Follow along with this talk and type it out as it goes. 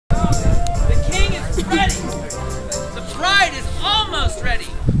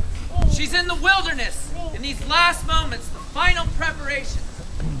in the wilderness in these last moments, the final preparations.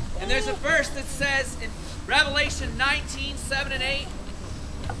 And there's a verse that says in Revelation 19:7 and 8,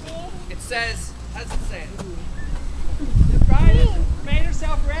 it says, how does it say it? The bride has made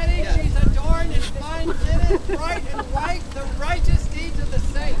herself ready. Yeah. She's adorned in fine linen, bright and white, the righteous deeds of the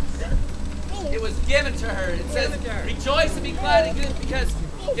saints. It was given to her. It says, rejoice and be glad and good, because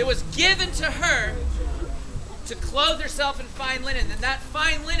it was given to her to clothe herself in fine linen. And that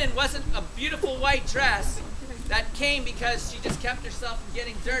fine linen wasn't a beautiful white dress that came because she just kept herself from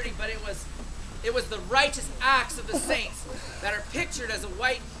getting dirty, but it was the righteous acts of the saints that are pictured as a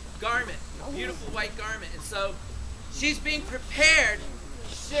white garment, a beautiful white garment. And so she's being prepared.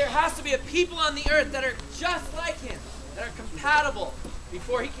 There has to be a people on the earth that are just like him, that are compatible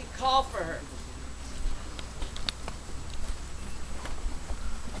before he can call for her.